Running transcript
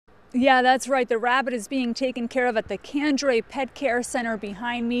Yeah, that's right. The rabbit is being taken care of at the Candray Pet Care Center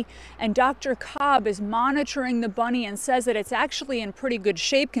behind me, and Dr. Cobb is monitoring the bunny and says that it's actually in pretty good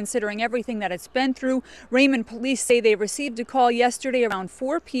shape considering everything that it's been through. Raymond police say they received a call yesterday around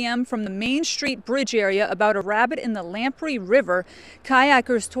 4 p.m. from the Main Street Bridge area about a rabbit in the Lamprey River.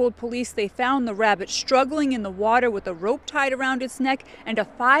 Kayakers told police they found the rabbit struggling in the water with a rope tied around its neck and a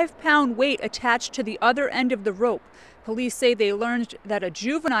 5-pound weight attached to the other end of the rope. Police say they learned that a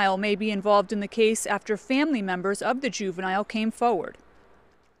juvenile may be involved in the case after family members of the juvenile came forward.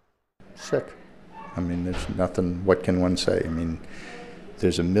 Sick. I mean, there's nothing, what can one say? I mean,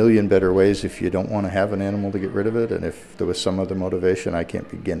 there's a million better ways if you don't want to have an animal to get rid of it, and if there was some other motivation, I can't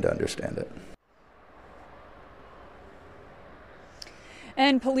begin to understand it.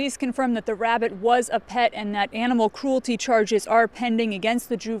 And police confirmed that the rabbit was a pet and that animal cruelty charges are pending against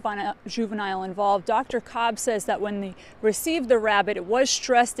the juvenile involved. Dr. Cobb says that when they received the rabbit, it was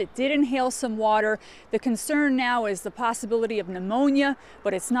stressed, it did inhale some water. The concern now is the possibility of pneumonia,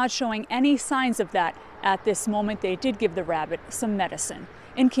 but it's not showing any signs of that at this moment. They did give the rabbit some medicine.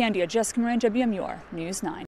 In Candia, Jessica Moran, WMUR News 9.